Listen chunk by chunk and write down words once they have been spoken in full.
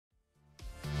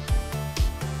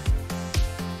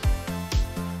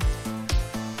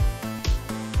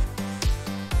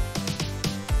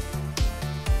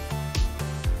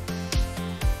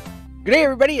G'day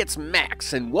everybody, it's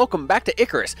Max, and welcome back to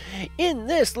Icarus. In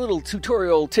this little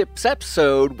tutorial tips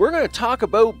episode, we're going to talk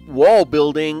about wall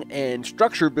building and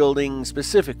structure building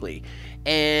specifically,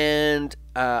 and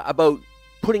about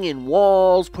putting in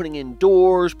walls, putting in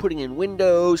doors, putting in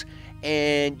windows,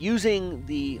 and using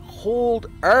the hold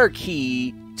R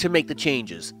key to make the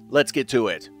changes. Let's get to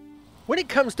it. When it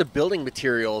comes to building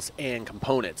materials and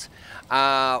components,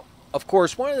 of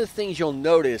course, one of the things you'll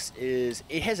notice is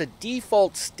it has a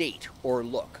default state or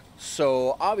look.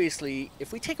 So obviously,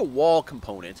 if we take a wall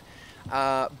component,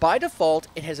 by default,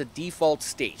 it has a default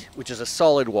state, which is a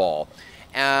solid wall.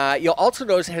 You'll also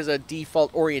notice it has a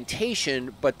default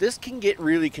orientation, but this can get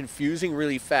really confusing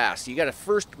really fast. You got to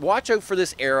first watch out for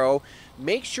this arrow.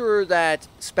 Make sure that,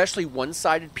 especially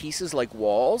one-sided pieces like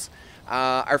walls,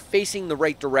 are facing the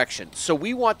right direction. So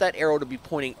we want that arrow to be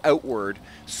pointing outward,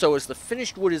 so as the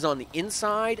finished wood is on the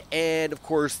inside, and of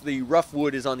course the rough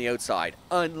wood is on the outside,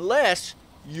 unless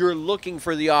you're looking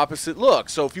for the opposite look.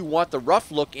 So if you want the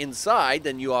rough look inside,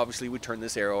 then you obviously would turn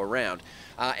this arrow around.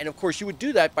 And of course you would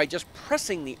do that by just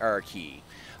pressing the R key.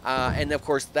 And of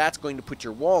course that's going to put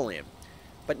your wall in.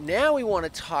 But now we want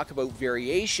to talk about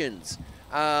variations.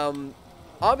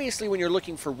 Obviously, when you're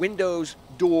looking for windows,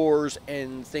 doors,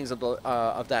 and things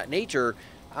of that nature,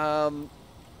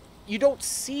 you don't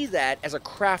see that as a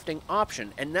crafting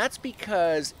option. And that's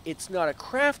because it's not a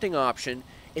crafting option,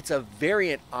 it's a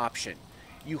variant option.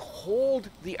 You hold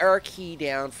the R key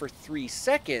down for 3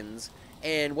 seconds,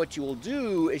 and what you will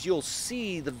do is you'll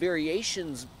see the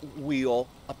variations wheel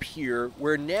appear,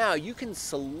 where now you can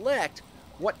select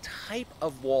what type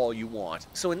of wall you want.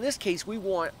 So in this case, we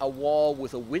want a wall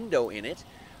with a window in it.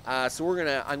 So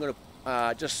I'm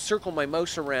gonna just circle my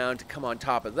mouse around to come on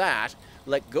top of that,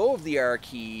 let go of the R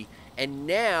key, and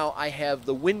now I have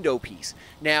the window piece.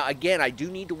 Now again, I do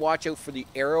need to watch out for the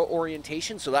arrow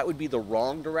orientation, so that would be the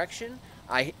wrong direction.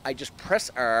 I just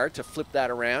press R to flip that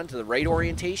around to the right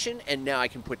orientation, and now I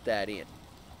can put that in.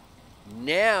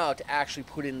 Now to actually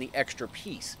put in the extra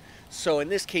piece. So in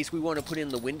this case, we want to put in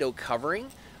the window covering,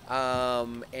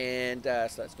 so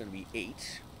that's going to be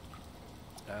 8.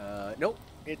 Nope,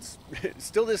 it's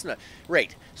still this.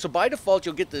 Right, so by default,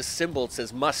 you'll get this symbol that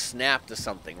says must snap to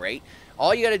something, right?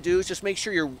 All you got to do is just make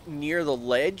sure you're near the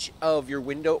ledge of your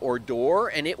window or door,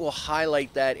 and it will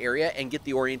highlight that area and get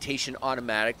the orientation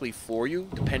automatically for you,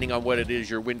 depending on what it is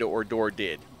your window or door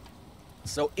did.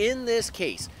 So in this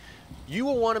case, you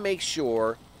will want to make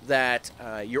sure that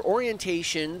your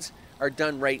orientations are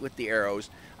done right with the arrows.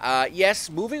 Yes,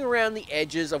 moving around the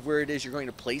edges of where it is you're going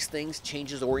to place things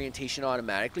changes orientation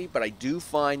automatically, but I do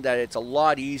find that it's a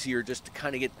lot easier just to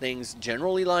kind of get things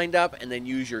generally lined up and then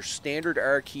use your standard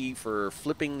R key for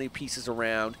flipping the pieces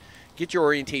around, get your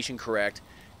orientation correct.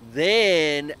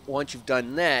 Then, once you've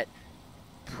done that,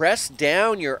 press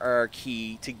down your R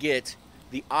key to get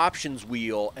the options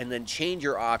wheel and then change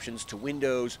your options to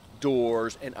windows,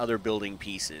 doors, and other building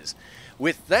pieces.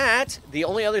 With that, the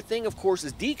only other thing, of course,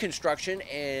 is deconstruction,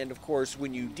 and of course,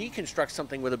 when you deconstruct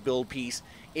something with a build piece,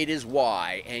 it is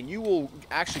Y, and you will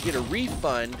actually get a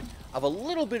refund of a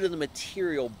little bit of the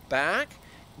material back,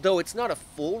 though it's not a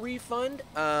full refund.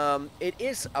 It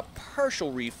is a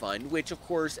partial refund, which of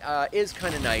course is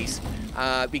kind of nice,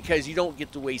 because you don't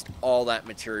get to waste all that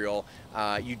material.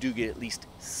 You do get at least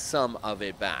some of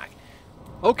it back.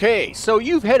 Okay, so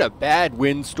you've had a bad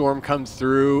windstorm come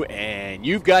through and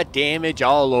you've got damage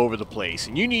all over the place,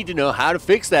 and you need to know how to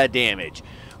fix that damage.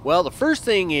 Well, the first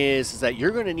thing is that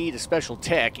you're going to need a special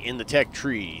tech in the tech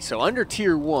tree. So under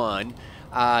tier 1,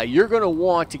 you're going to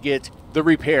want to get the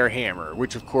repair hammer,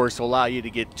 which of course will allow you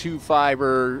to get 2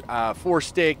 fiber, 4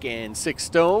 stick, and 6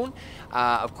 stone.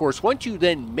 Of course, once you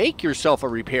then make yourself a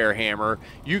repair hammer,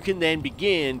 you can then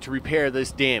begin to repair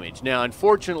this damage. Now,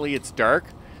 unfortunately, it's dark.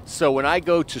 So when I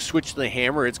go to switch the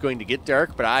hammer, it's going to get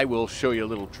dark, but I will show you a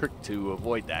little trick to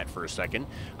avoid that for a second.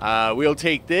 We'll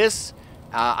take this.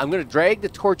 I'm going to drag the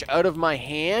torch out of my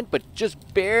hand, but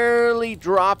just barely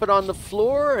drop it on the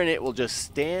floor, and it will just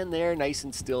stand there nice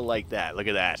and still like that. Look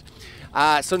at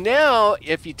that. So now,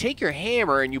 if you take your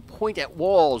hammer and you point at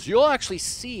walls, you'll actually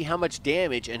see how much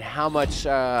damage and how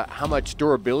much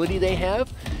durability they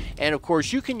have. And of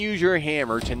course, you can use your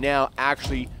hammer to now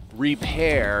actually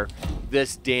repair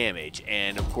this damage,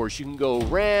 and of course you can go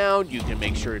around, you can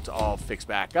make sure it's all fixed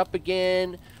back up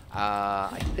again.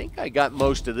 I think I got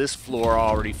most of this floor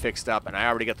already fixed up, and I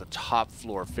already got the top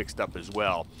floor fixed up as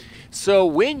well. So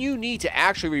when you need to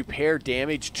actually repair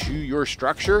damage to your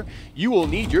structure, you will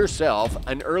need yourself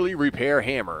an early repair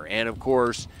hammer, and of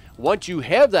course once you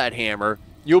have that hammer,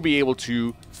 you'll be able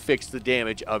to fix the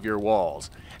damage of your walls.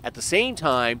 At the same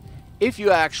time, if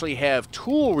you actually have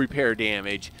tool repair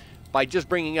damage, by just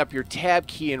bringing up your tab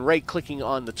key and right clicking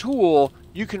on the tool,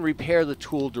 you can repair the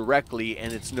tool directly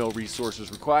and it's no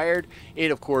resources required.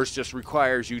 It of course just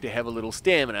requires you to have a little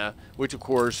stamina, which of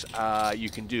course you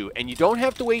can do. And you don't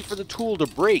have to wait for the tool to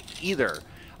break either.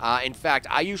 In fact,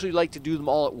 I usually like to do them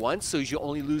all at once, so you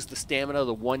only lose the stamina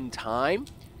the one time,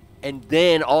 and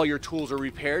then all your tools are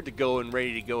repaired to go and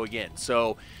ready to go again.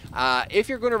 So if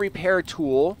you're going to repair a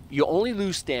tool, you only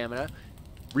lose stamina.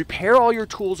 Repair all your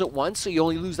tools at once, so you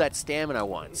only lose that stamina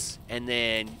once, and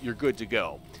then you're good to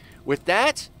go. With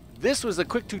that, this was a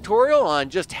quick tutorial on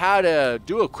just how to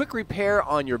do a quick repair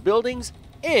on your buildings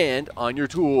and on your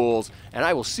tools, and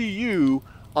I will see you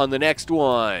on the next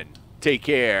one. Take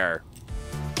care.